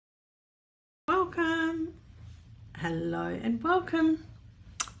Hello and welcome.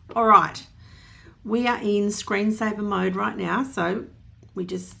 All right, we are in screensaver mode right now, so we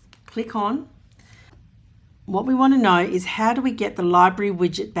just click on. What we want to know is how do we get the library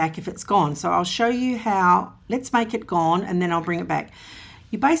widget back if it's gone. So I'll show you how. Let's make it gone and then I'll bring it back.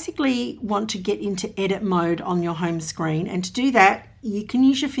 You basically want to get into edit mode on your home screen, and to do that you can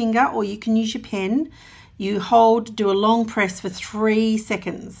use your finger or you can use your pen. You hold, do a long press for 3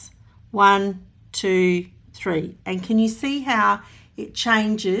 seconds. 1, 2, 3. And can you see how it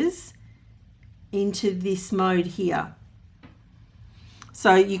changes into this mode here?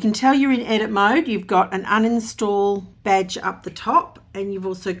 So you can tell you're in edit mode. You've got an uninstall badge up the top, and you've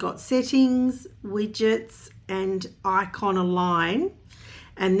also got settings, widgets, and icon align.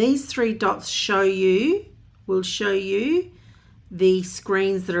 And these 3 dots will show you the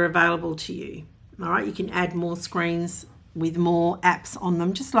screens that are available to you. All right, you can add more screens with more apps on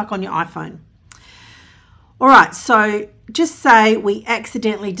them, just like on your iPhone. All right, so just say we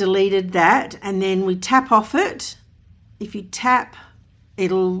accidentally deleted that and then we tap off it. If you tap,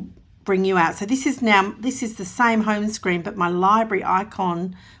 it'll bring you out. So this is the same home screen, but my library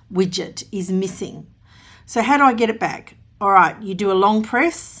icon widget is missing. So how do I get it back? All right, you do a long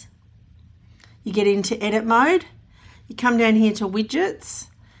press, you get into edit mode, you come down here to widgets,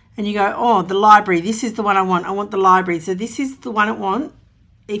 and you go, oh, the library, this is the one I want. I want the library. So this is the one I want.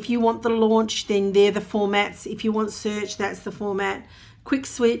 If you want the launch, then they're the formats. If you want search, that's the format. Quick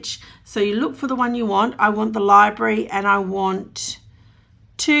switch. So you look for the one you want. I want the library and I want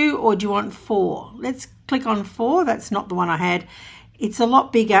 2, or do you want 4? Let's click on 4. That's not the one I had. It's a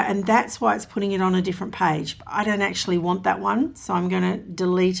lot bigger, and that's why it's putting it on a different page. But I don't actually want that one, so I'm going to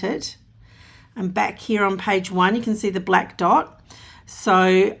delete it. And back here on page 1, you can see the black dot.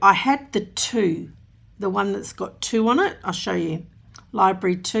 So I had the 2, the one that's got 2 on it. I'll show you.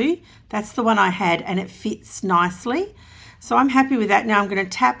 Library 2, that's the one I had, and it fits nicely. So I'm happy with that. Now I'm going to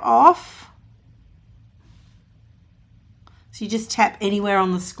tap off. So you just tap anywhere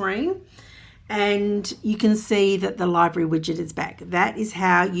on the screen and you can see that the library widget is back. That is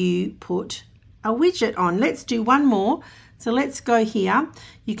how you put a widget on. Let's do one more. So let's go here.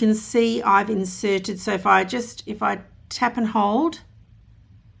 You can see I've inserted. So if I tap and hold,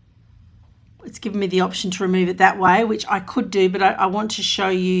 it's given me the option to remove it that way, which I could do, but I want to show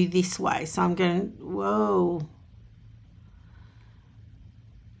you this way. So I'm going, whoa.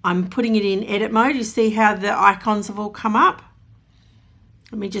 I'm putting it in edit mode. You see how the icons have all come up?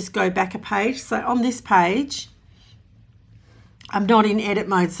 Let me just go back a page. So on this page, I'm not in edit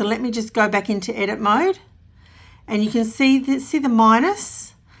mode. So let me just go back into edit mode. And you can see the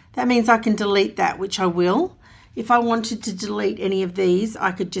minus. That means I can delete that, which I will. If I wanted to delete any of these,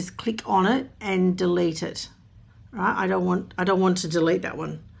 I could just click on it and delete it. Right? I don't want to delete that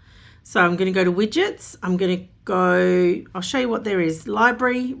one. So I'm going to go to widgets. I'm going to go, I'll show you what there is.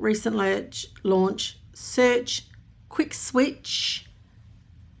 Library, recent launch, search, quick switch,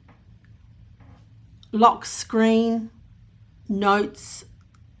 lock screen, notes,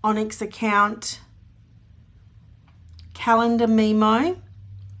 ONYX account, calendar memo,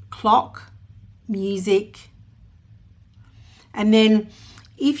 clock, music. And then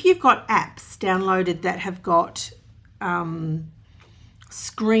if you've got apps downloaded that have got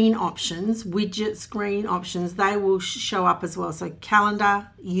screen options, widget screen options, they will show up as well. So calendar,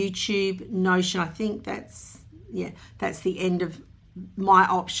 YouTube, Notion, I think that's the end of my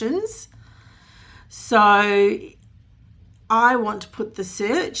options. So I want to put the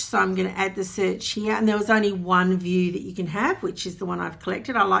search, so I'm going to add the search here. And there was only one view that you can have, which is the one I've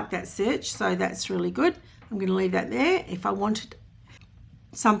collected. I like that search, so that's really good. I'm going to leave that there. If I wanted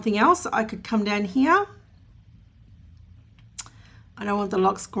something else, I could come down here. I don't want the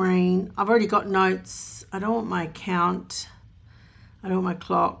lock screen. I've already got notes. I don't want my account. I don't want my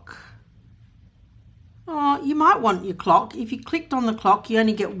clock. Oh, you might want your clock. If you clicked on the clock, you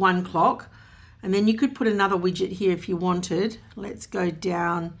only get 1 clock. And then you could put another widget here if you wanted. Let's go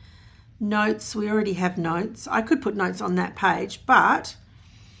down. Notes, we already have notes. I could put notes on that page, but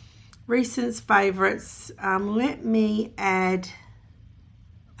recents, favorites, let me add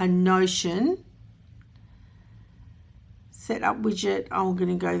a Notion. Set up widget, I'm going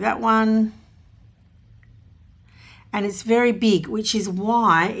to go that one. And it's very big, which is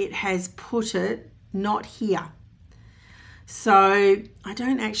why it has put it not here. So I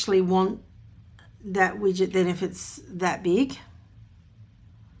don't actually want that widget then if it's that big.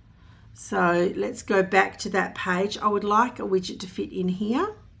 So let's go back to that page. I would like a widget to fit in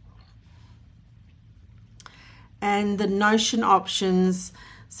here. And the Notion options,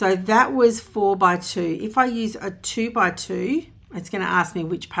 so that was 4 by 2. If I use a 2 by 2, it's going to ask me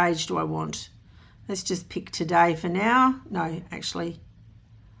which page do I want. Let's just pick today for now. No, actually,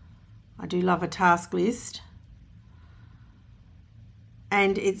 I do love a task list.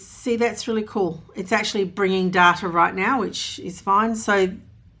 And it's, see, that's really cool. It's actually bringing data right now, which is fine. So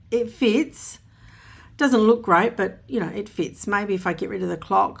it fits. Doesn't look great, but you know, it fits. Maybe if I get rid of the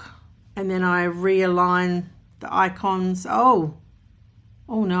clock and then I realign the icons. Oh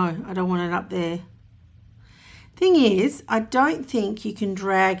no, I don't want it up there. Thing is, I don't think you can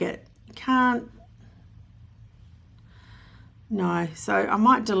drag it. You can't. No, so I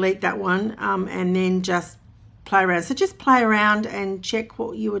might delete that one and then just play around. So just play around and check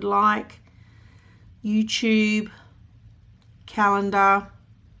what you would like. YouTube, calendar,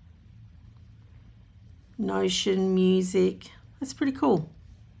 Notion, music. That's pretty cool.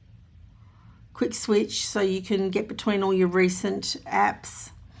 Quick switch so you can get between all your recent apps.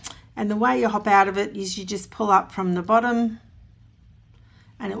 And the way you hop out of it is you just pull up from the bottom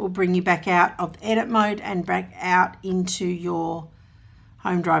and it will bring you back out of edit mode and back out into your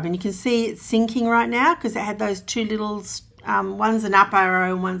home drive. And you can see it's syncing right now because it had those two little, one's an up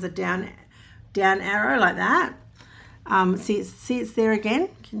arrow and one's a down arrow like that. See it's there again.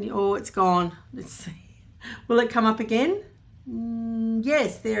 Can you? Oh, it's gone. Let's see. Will it come up again?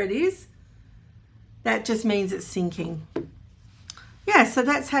 Yes, there it is. That just means it's syncing. Yeah, so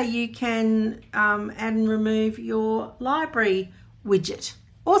that's how you can add and remove your library widget.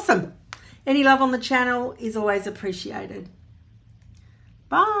 Awesome. Any love on the channel is always appreciated.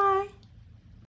 Bye.